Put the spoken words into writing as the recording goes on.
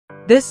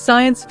This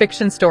science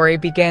fiction story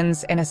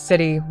begins in a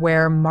city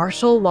where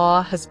martial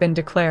law has been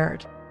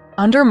declared.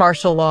 Under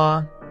martial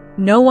law,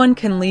 no one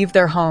can leave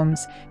their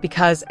homes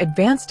because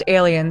advanced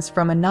aliens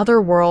from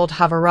another world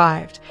have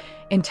arrived,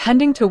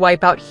 intending to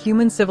wipe out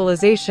human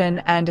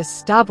civilization and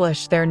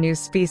establish their new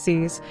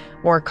species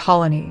or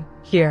colony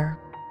here.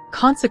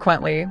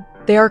 Consequently,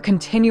 they are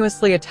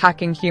continuously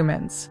attacking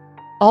humans.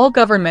 All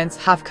governments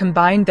have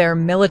combined their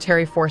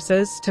military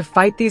forces to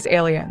fight these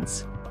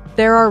aliens.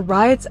 There are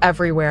riots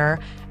everywhere,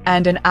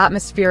 and an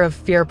atmosphere of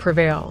fear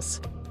prevails.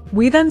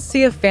 We then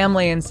see a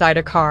family inside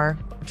a car,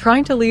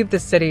 trying to leave the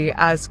city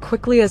as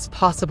quickly as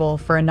possible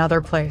for another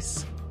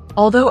place.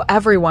 Although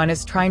everyone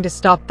is trying to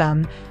stop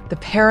them, the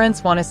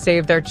parents want to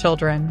save their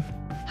children.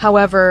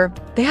 However,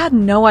 they had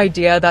no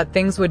idea that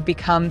things would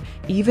become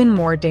even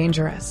more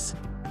dangerous.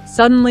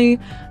 Suddenly,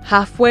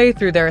 halfway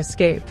through their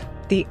escape,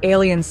 the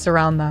aliens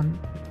surround them.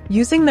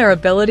 Using their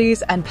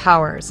abilities and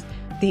powers,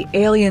 the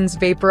aliens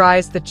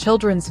vaporize the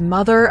children's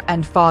mother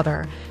and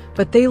father,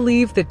 but they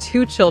leave the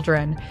two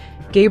children,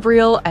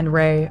 Gabriel and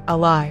Ray,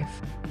 alive.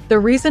 The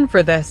reason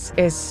for this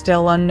is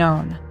still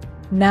unknown.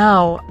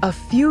 Now, a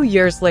few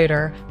years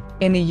later,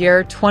 in the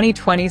year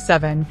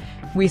 2027,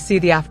 we see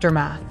the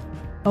aftermath.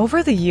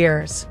 Over the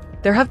years,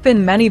 there have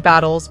been many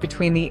battles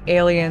between the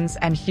aliens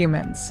and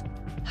humans.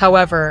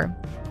 However,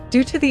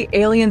 due to the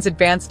aliens'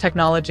 advanced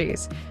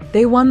technologies,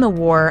 they won the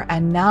war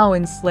and now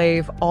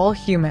enslave all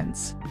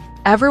humans.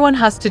 Everyone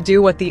has to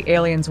do what the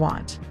aliens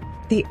want.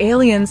 The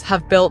aliens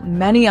have built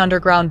many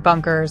underground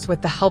bunkers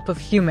with the help of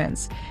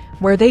humans,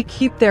 where they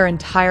keep their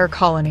entire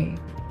colony.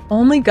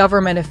 Only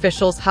government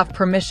officials have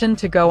permission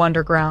to go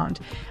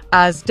underground,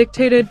 as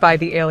dictated by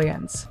the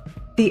aliens.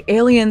 The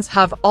aliens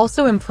have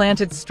also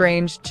implanted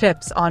strange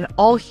chips on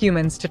all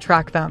humans to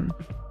track them.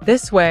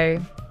 This way,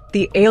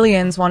 the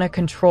aliens want to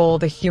control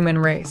the human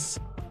race.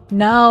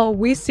 Now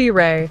we see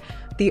Ray,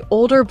 the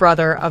older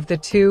brother of the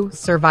two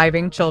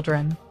surviving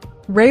children.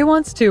 Ray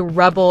wants to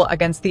rebel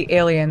against the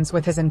aliens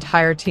with his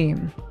entire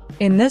team.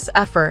 In this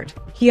effort,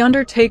 he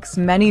undertakes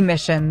many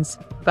missions,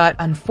 but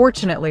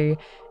unfortunately,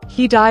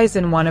 he dies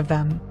in one of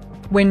them.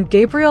 When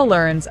Gabriel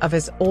learns of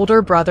his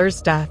older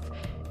brother's death,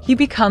 he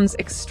becomes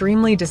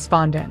extremely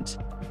despondent.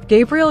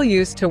 Gabriel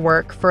used to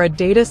work for a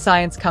data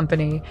science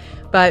company,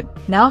 but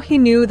now he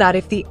knew that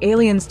if the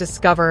aliens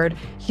discovered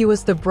he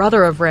was the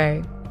brother of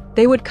Ray,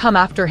 they would come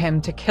after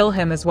him to kill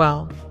him as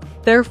well.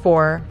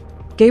 Therefore,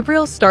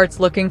 Gabriel starts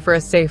looking for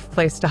a safe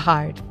place to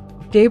hide.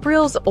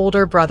 Gabriel's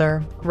older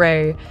brother,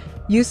 Ray,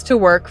 used to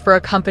work for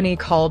a company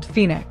called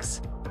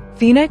Phoenix.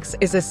 Phoenix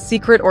is a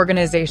secret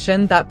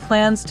organization that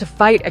plans to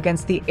fight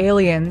against the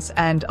aliens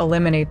and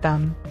eliminate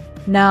them.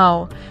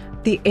 Now,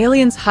 the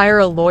aliens hire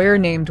a lawyer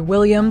named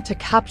William to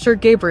capture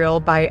Gabriel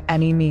by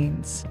any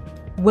means.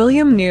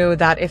 William knew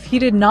that if he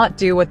did not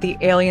do what the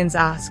aliens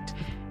asked,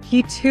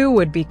 he too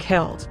would be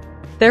killed.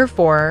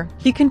 Therefore,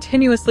 he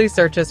continuously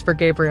searches for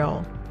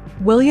Gabriel.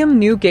 William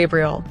knew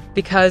Gabriel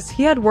because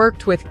he had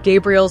worked with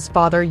Gabriel's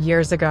father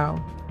years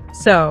ago.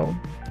 So,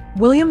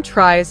 William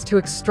tries to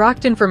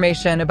extract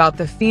information about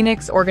the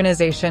Phoenix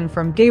organization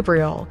from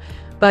Gabriel,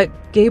 but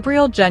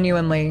Gabriel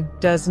genuinely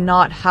does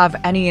not have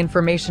any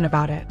information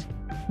about it.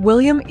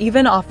 William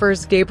even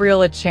offers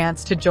Gabriel a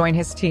chance to join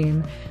his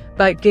team,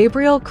 but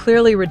Gabriel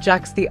clearly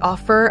rejects the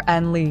offer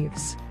and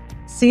leaves.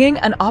 Seeing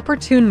an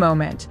opportune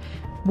moment,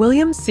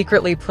 William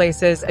secretly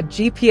places a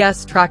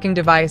GPS tracking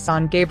device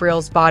on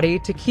Gabriel's body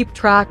to keep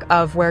track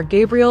of where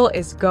Gabriel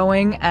is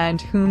going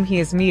and whom he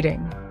is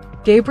meeting.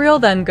 Gabriel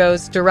then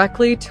goes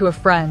directly to a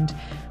friend,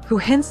 who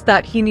hints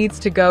that he needs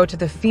to go to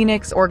the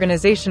Phoenix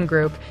organization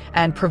group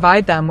and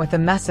provide them with a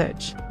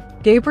message.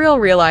 Gabriel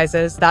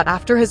realizes that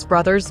after his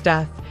brother's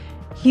death,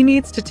 he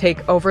needs to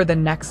take over the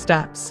next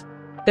steps.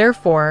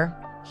 Therefore,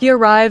 he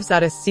arrives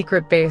at a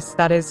secret base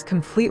that is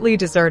completely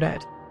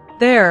deserted.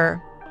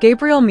 There,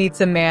 Gabriel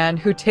meets a man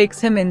who takes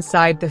him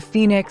inside the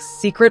Phoenix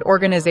secret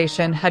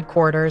organization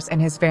headquarters in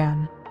his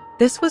van.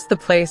 This was the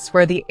place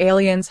where the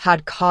aliens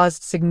had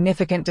caused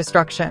significant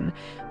destruction,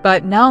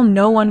 but now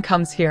no one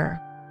comes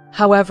here.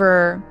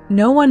 However,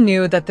 no one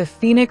knew that the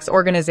Phoenix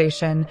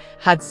organization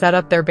had set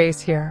up their base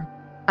here.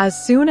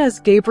 As soon as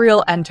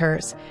Gabriel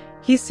enters,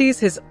 he sees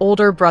his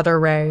older brother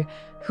Ray,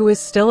 who is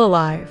still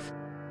alive.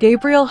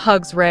 Gabriel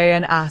hugs Ray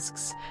and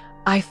asks,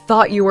 "I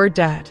thought you were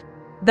dead."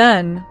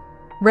 Then,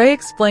 Ray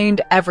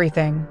explained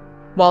everything.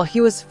 While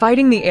he was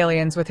fighting the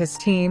aliens with his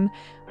team,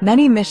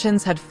 many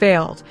missions had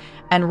failed,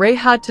 and Ray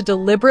had to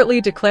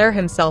deliberately declare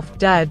himself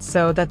dead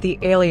so that the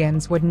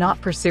aliens would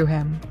not pursue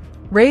him.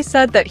 Ray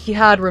said that he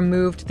had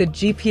removed the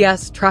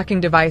GPS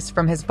tracking device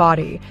from his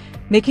body,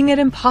 making it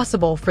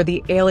impossible for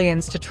the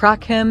aliens to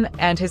track him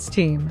and his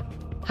team.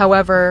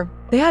 However,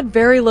 they had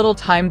very little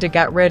time to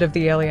get rid of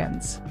the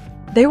aliens.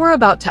 They were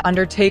about to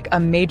undertake a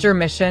major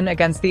mission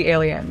against the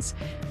aliens,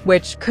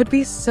 which could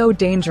be so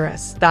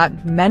dangerous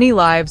that many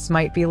lives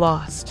might be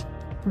lost.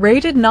 Ray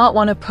did not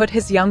want to put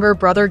his younger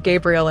brother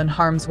Gabriel in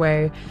harm's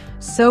way,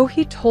 so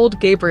he told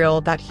Gabriel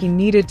that he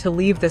needed to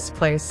leave this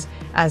place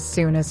as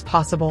soon as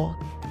possible.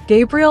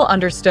 Gabriel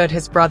understood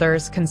his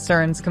brother's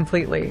concerns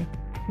completely.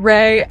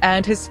 Ray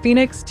and his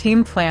Phoenix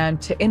team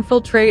planned to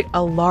infiltrate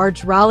a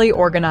large rally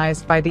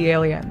organized by the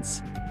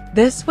aliens.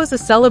 This was a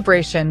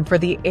celebration for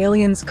the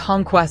aliens'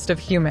 conquest of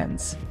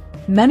humans.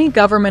 Many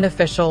government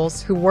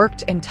officials who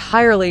worked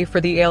entirely for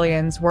the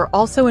aliens were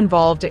also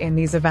involved in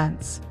these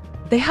events.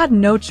 They had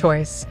no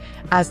choice,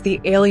 as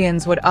the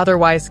aliens would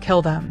otherwise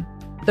kill them.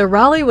 The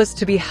rally was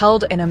to be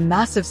held in a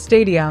massive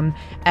stadium,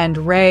 and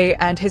Ray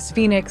and his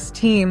Phoenix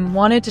team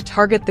wanted to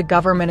target the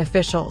government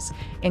officials,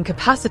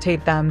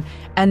 incapacitate them,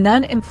 and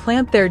then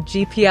implant their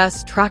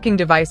GPS tracking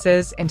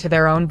devices into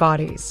their own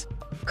bodies.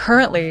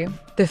 Currently,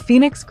 the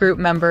Phoenix group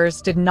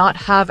members did not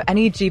have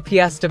any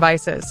GPS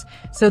devices,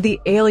 so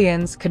the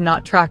aliens could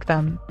not track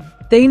them.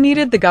 They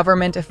needed the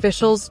government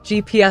officials'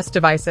 GPS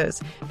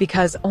devices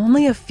because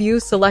only a few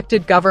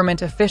selected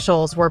government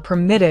officials were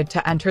permitted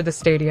to enter the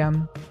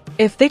stadium.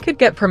 If they could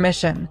get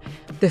permission,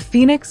 the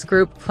Phoenix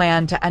group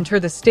planned to enter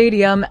the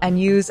stadium and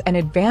use an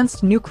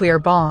advanced nuclear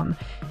bomb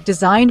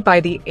designed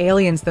by the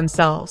aliens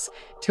themselves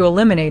to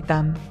eliminate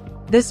them.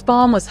 This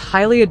bomb was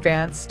highly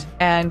advanced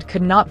and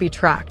could not be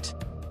tracked.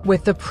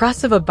 With the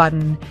press of a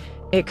button,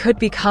 it could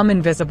become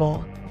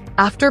invisible.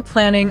 After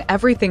planning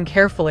everything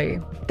carefully,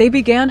 they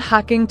began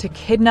hacking to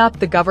kidnap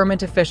the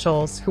government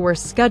officials who were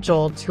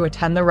scheduled to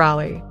attend the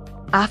rally.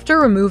 After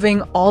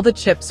removing all the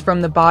chips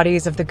from the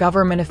bodies of the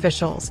government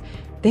officials,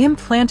 they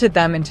implanted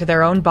them into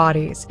their own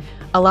bodies,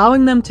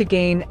 allowing them to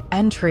gain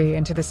entry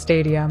into the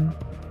stadium.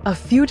 A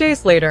few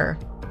days later,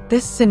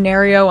 this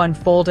scenario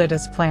unfolded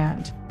as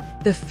planned.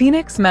 The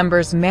Phoenix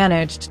members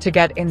managed to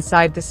get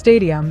inside the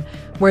stadium,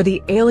 where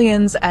the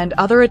aliens and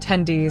other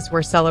attendees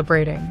were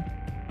celebrating.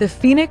 The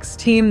Phoenix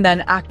team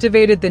then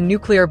activated the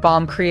nuclear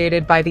bomb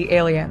created by the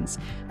aliens,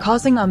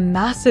 causing a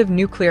massive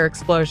nuclear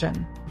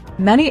explosion.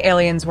 Many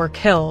aliens were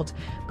killed,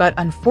 but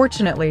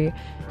unfortunately,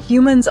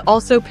 humans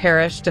also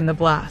perished in the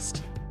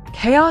blast.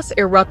 Chaos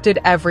erupted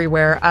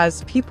everywhere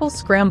as people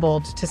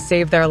scrambled to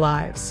save their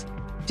lives.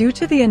 Due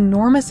to the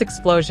enormous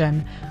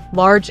explosion,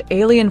 large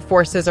alien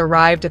forces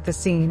arrived at the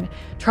scene,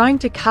 trying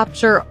to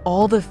capture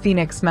all the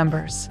Phoenix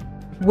members.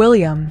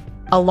 William,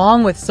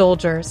 along with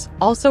soldiers,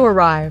 also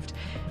arrived,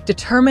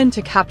 determined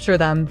to capture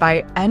them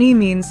by any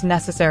means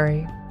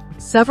necessary.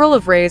 Several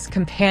of Ray's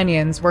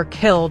companions were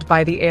killed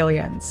by the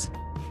aliens.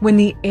 When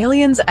the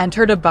aliens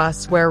entered a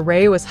bus where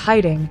Ray was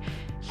hiding,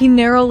 he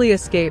narrowly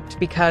escaped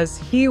because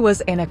he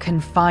was in a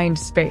confined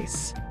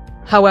space.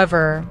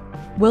 However,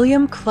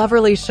 William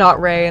cleverly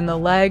shot Ray in the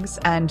legs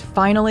and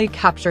finally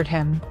captured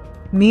him.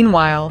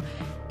 Meanwhile,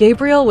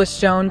 Gabriel was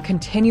shown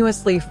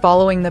continuously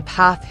following the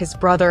path his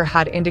brother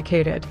had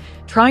indicated,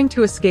 trying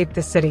to escape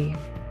the city.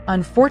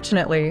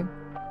 Unfortunately,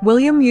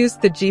 William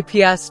used the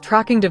GPS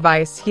tracking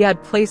device he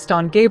had placed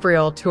on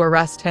Gabriel to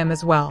arrest him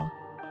as well.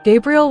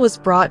 Gabriel was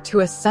brought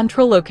to a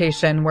central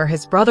location where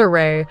his brother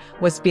Ray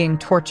was being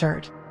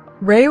tortured.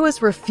 Ray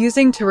was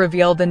refusing to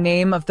reveal the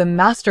name of the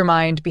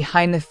mastermind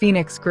behind the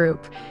Phoenix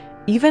group,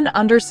 even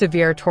under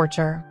severe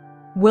torture.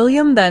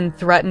 William then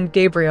threatened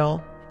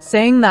Gabriel,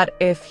 saying that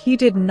if he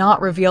did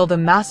not reveal the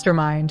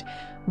mastermind,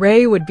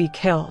 Ray would be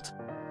killed.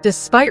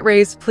 Despite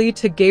Ray's plea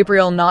to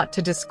Gabriel not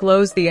to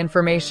disclose the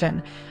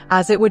information,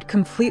 as it would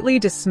completely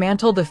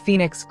dismantle the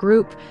Phoenix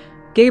group,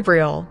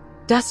 Gabriel,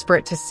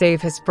 desperate to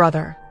save his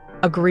brother,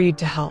 agreed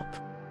to help.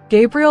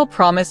 Gabriel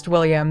promised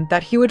William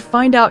that he would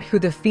find out who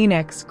the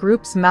Phoenix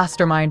group's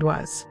mastermind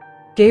was.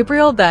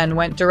 Gabriel then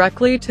went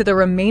directly to the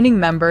remaining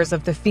members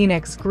of the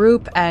Phoenix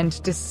group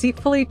and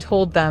deceitfully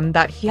told them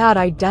that he had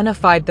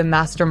identified the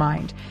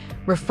mastermind,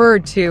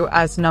 referred to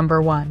as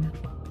Number 1.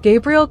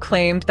 Gabriel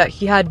claimed that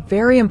he had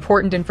very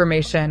important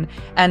information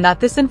and that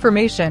this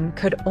information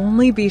could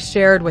only be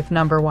shared with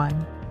Number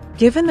 1.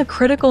 Given the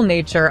critical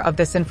nature of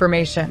this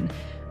information,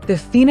 the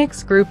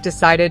Phoenix group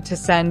decided to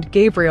send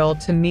Gabriel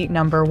to meet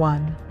Number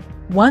 1.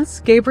 Once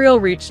Gabriel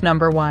reached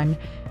Number 1,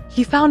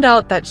 he found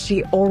out that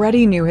she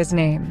already knew his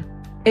name.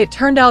 It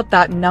turned out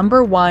that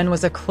Number 1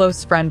 was a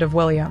close friend of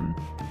William.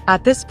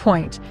 At this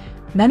point,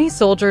 many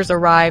soldiers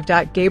arrived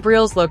at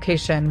Gabriel's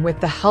location with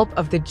the help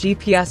of the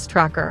GPS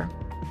tracker.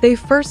 They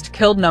first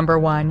killed Number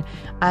 1,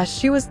 as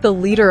she was the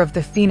leader of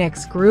the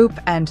Phoenix group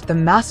and the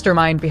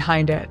mastermind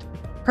behind it.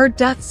 Her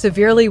death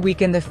severely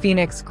weakened the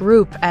Phoenix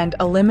group and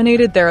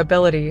eliminated their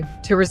ability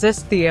to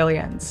resist the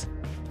aliens.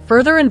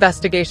 Further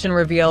investigation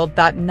revealed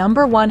that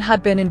Number 1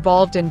 had been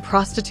involved in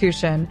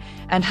prostitution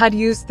and had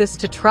used this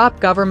to trap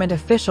government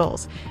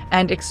officials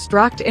and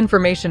extract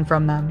information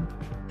from them.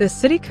 The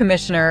city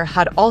commissioner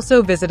had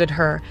also visited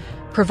her,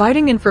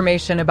 providing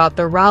information about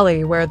the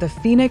rally where the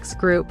Phoenix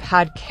group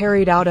had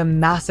carried out a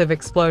massive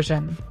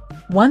explosion.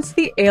 Once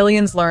the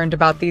aliens learned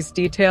about these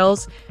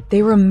details,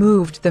 they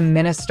removed the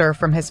minister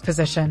from his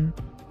position.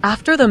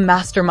 After the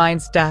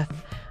mastermind's death,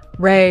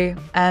 Ray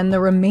and the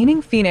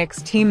remaining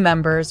Phoenix team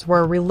members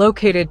were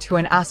relocated to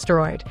an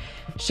asteroid,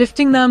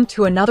 shifting them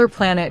to another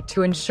planet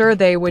to ensure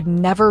they would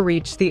never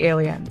reach the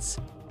aliens.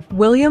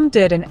 William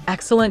did an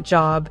excellent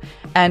job,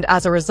 and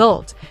as a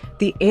result,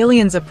 the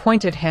aliens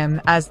appointed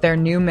him as their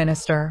new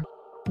minister.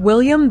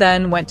 William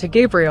then went to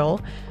Gabriel,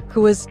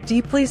 who was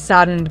deeply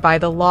saddened by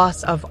the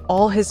loss of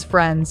all his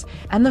friends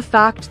and the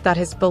fact that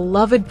his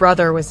beloved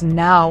brother was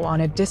now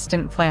on a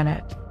distant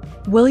planet.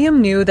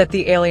 William knew that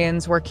the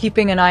aliens were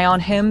keeping an eye on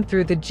him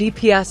through the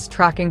GPS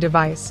tracking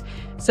device,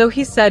 so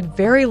he said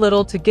very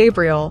little to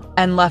Gabriel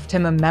and left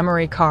him a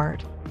memory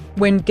card.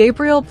 When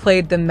Gabriel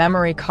played the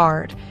memory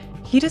card,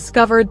 he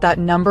discovered that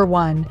number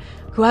 1,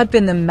 who had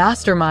been the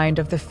mastermind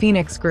of the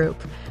Phoenix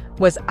group,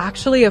 was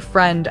actually a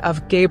friend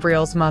of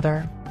Gabriel's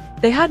mother.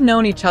 They had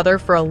known each other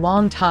for a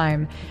long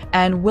time,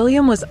 and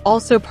William was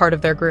also part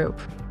of their group.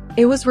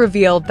 It was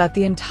revealed that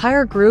the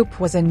entire group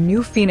was a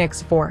new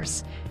Phoenix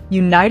force,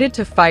 united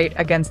to fight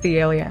against the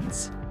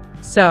aliens.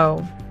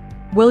 So,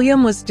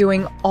 William was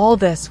doing all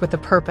this with a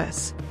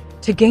purpose: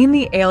 to gain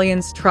the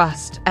aliens'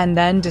 trust and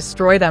then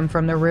destroy them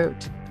from the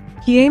root.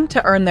 He aimed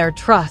to earn their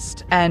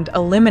trust and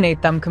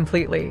eliminate them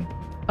completely.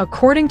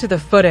 According to the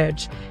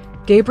footage,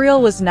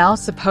 Gabriel was now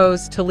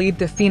supposed to lead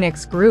the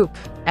Phoenix group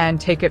and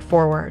take it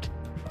forward.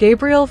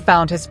 Gabriel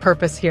found his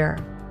purpose here.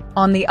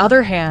 On the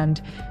other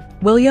hand,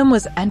 William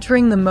was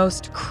entering the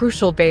most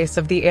crucial base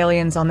of the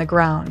aliens on the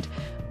ground,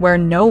 where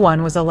no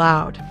one was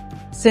allowed.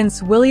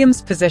 Since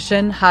William's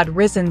position had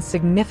risen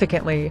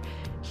significantly,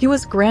 he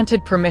was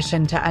granted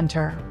permission to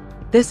enter.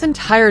 This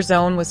entire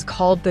zone was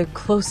called the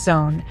Close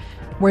Zone,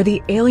 where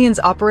the aliens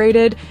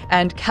operated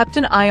and kept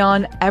an eye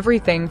on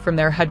everything from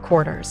their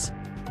headquarters.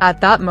 At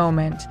that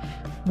moment,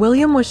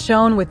 William was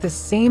shown with the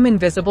same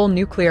invisible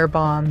nuclear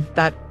bomb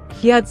that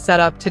he had set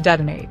up to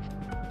detonate.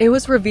 It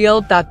was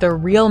revealed that the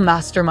real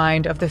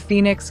mastermind of the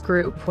Phoenix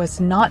group was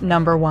not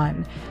number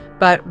 1,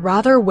 but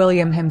rather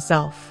William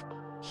himself.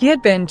 He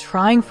had been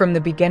trying from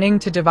the beginning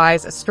to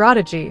devise a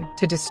strategy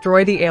to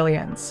destroy the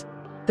aliens.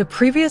 The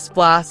previous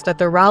blast at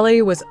the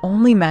rally was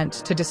only meant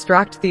to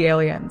distract the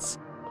aliens.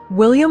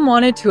 William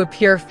wanted to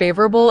appear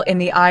favorable in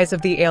the eyes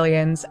of the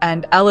aliens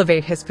and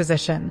elevate his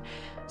position,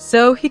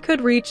 so he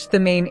could reach the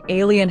main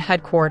alien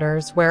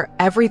headquarters where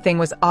everything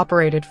was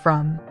operated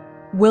from.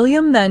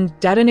 William then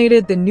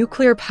detonated the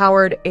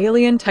nuclear-powered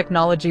alien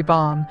technology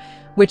bomb,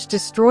 which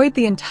destroyed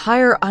the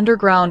entire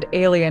underground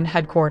alien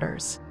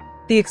headquarters.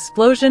 The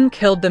explosion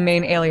killed the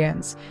main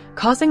aliens,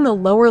 causing the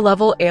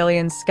lower-level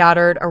aliens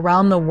scattered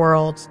around the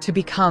world to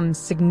become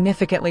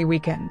significantly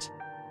weakened.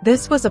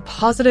 This was a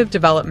positive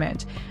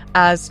development,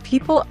 as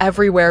people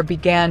everywhere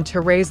began to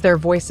raise their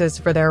voices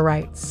for their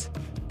rights.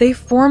 They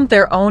formed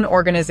their own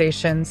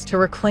organizations to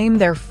reclaim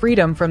their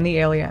freedom from the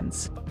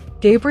aliens.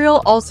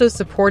 Gabriel also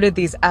supported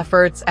these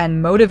efforts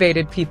and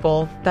motivated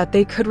people that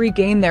they could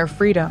regain their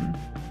freedom.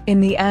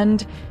 In the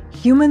end,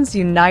 humans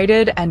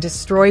united and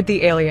destroyed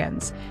the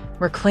aliens,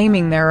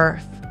 reclaiming their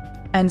Earth.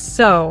 And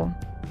so,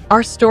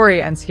 our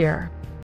story ends here.